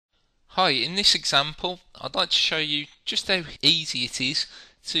Hi, in this example I'd like to show you just how easy it is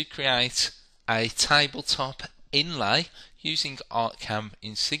to create a tabletop inlay using ArtCAM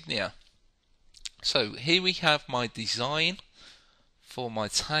Insignia. So here we have my design for my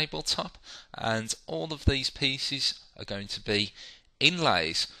tabletop, and all of these pieces are going to be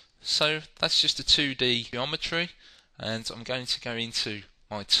inlays. So that's just a 2D geometry, and I'm going to go into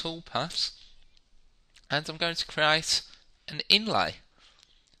my toolpaths and I'm going to create an inlay.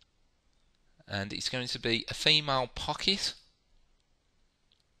 And it's going to be a female pocket,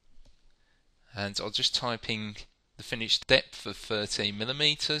 and I'll just type in the finished depth of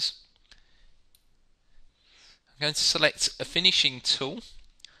 13mm. I'm going to select a finishing tool,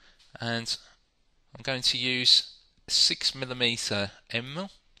 and I'm going to use a 6mm end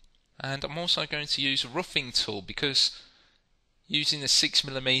mill, and I'm also going to use a roughing tool because using a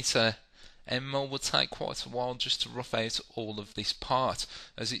 6mm end mill will take quite a while just to rough out all of this part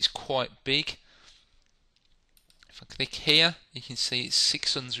as it's quite big. If I click here, you can see it's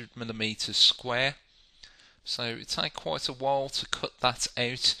 600mm square, so it takes quite a while to cut that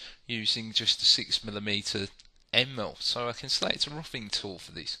out using just a 6mm end mill. So I can select a roughing tool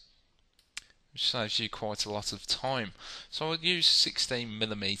for this, which saves you quite a lot of time. So I'll use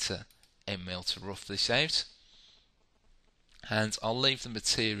 16mm end mill to rough this out, and I'll leave the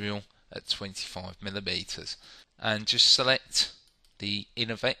material at 25mm and just select the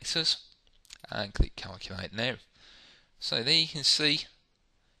inner vectors and click calculate now. So there you can see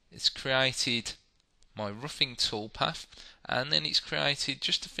it's created my roughing toolpath, and then it's created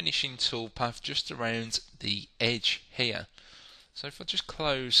just a finishing toolpath just around the edge here. So if I just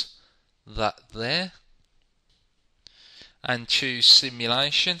close that there and choose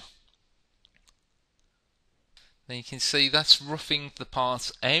simulation, then you can see that's roughing the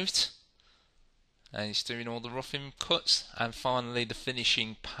part out, and it's doing all the roughing cuts, and finally the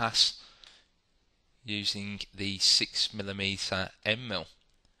finishing pass using the 6mm end mill.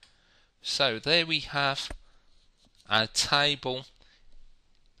 So there we have our table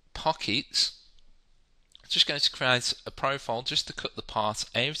pockets. I'm just going to create a profile just to cut the part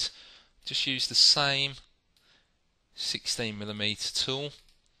out. Just use the same 16mm tool,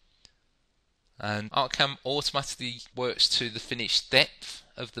 and ArtCAM automatically works to the finished depth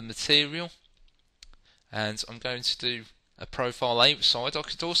of the material, and I'm going to do a profile outside. I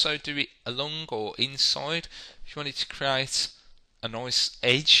could also do it along or inside. If you wanted to create a nice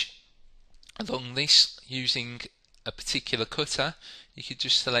edge along this using a particular cutter, you could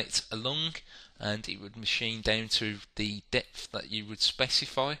just select along and it would machine down to the depth that you would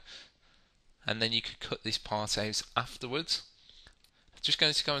specify, and then you could cut this part out afterwards. I'm just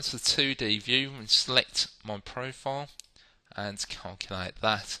going to go into the 2D view and select my profile and calculate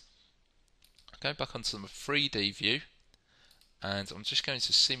that. I'll go back onto the 3D view, and I'm just going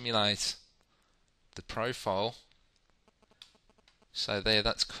to simulate the profile. So there,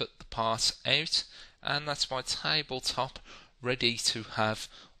 that's cut the part out, and that's my tabletop ready to have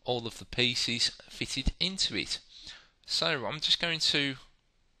all of the pieces fitted into it. So I'm just going to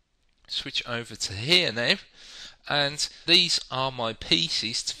switch over to here now, and these are my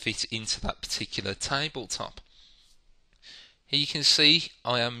pieces to fit into that particular tabletop. Here you can see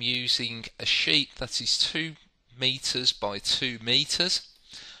I am using a sheet that is 2 meters by 2 meters,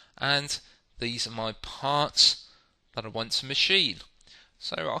 and these are my parts that I want to machine.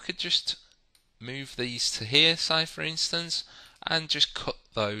 So I could just move these to here, say for instance, and just cut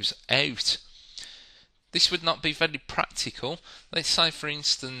those out. This would not be very practical. Let's say for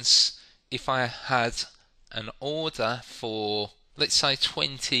instance if I had an order for, let's say,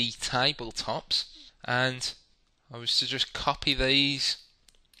 20 tabletops, and I was to just copy these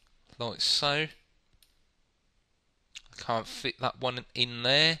like so. I can't fit that one in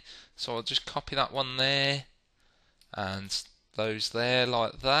there, so I'll just copy that one there and those there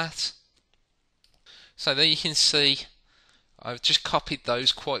like that. So there you can see I've just copied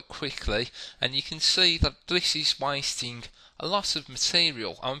those quite quickly, and you can see that this is wasting a lot of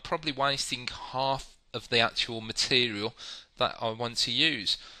material. I'm probably wasting half of the actual material that I want to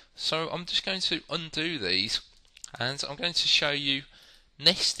use. So I'm just going to undo these, and I'm going to show you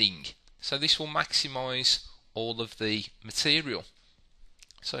nesting. So this will maximize all of the material.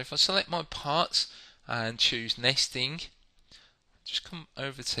 So if I select my parts and choose nesting, just come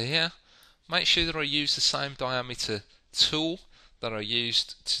over to here, make sure that I use the same diameter tool that I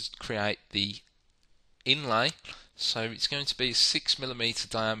used to create the inlay. So it's going to be a 6mm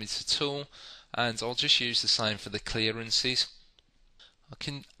diameter tool, and I'll just use the same for the clearances. I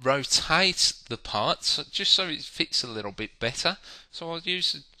can rotate the parts just so it fits a little bit better, so I'll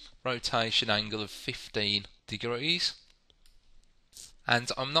use a rotation angle of 15 degrees, and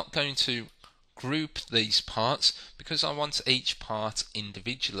I'm not going to group these parts because I want each part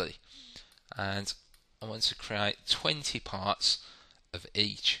individually, and I want to create 20 parts of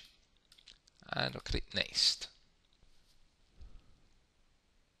each, and I'll click next.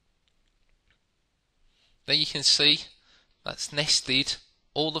 There you can see that's nested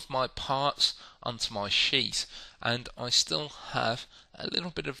all of my parts onto my sheet, and I still have a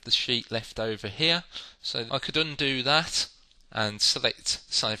little bit of the sheet left over here, so I could undo that and select,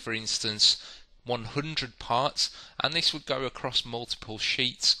 say for instance, 100 parts, and this would go across multiple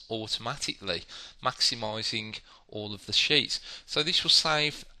sheets automatically, maximizing all of the sheets. So this will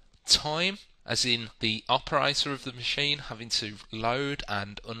save time, as in the operator of the machine having to load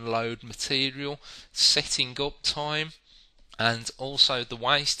and unload material, setting up time, and also the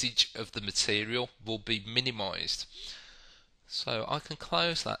wastage of the material will be minimized. So I can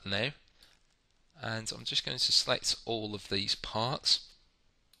close that now, and I'm just going to select all of these parts,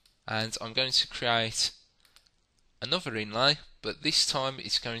 and I'm going to create another inlay, but this time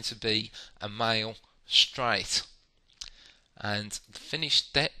it's going to be a male straight, and the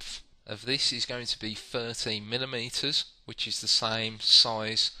finished depth of this is going to be 13 millimeters, which is the same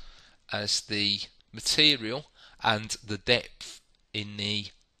size as the material and the depth in the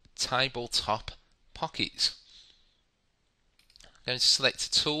tabletop pockets. I'm going to select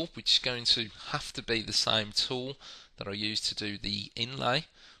a tool, which is going to have to be the same tool that I used to do the inlay,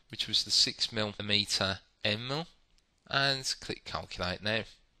 which was the 6mm M, and click calculate now.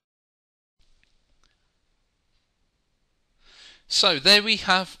 So there we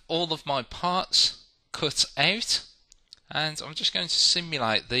have all of my parts cut out, and I'm just going to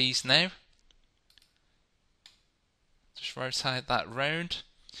simulate these now. Just rotate that round,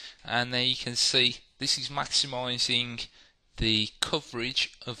 and there you can see this is maximizing the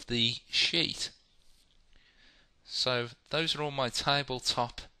coverage of the sheet. So those are all my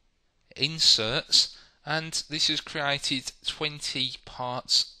tabletop inserts, and this has created 20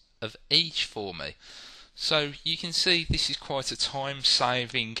 parts of each for me. So you can see this is quite a time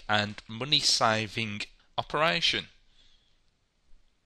saving and money saving operation.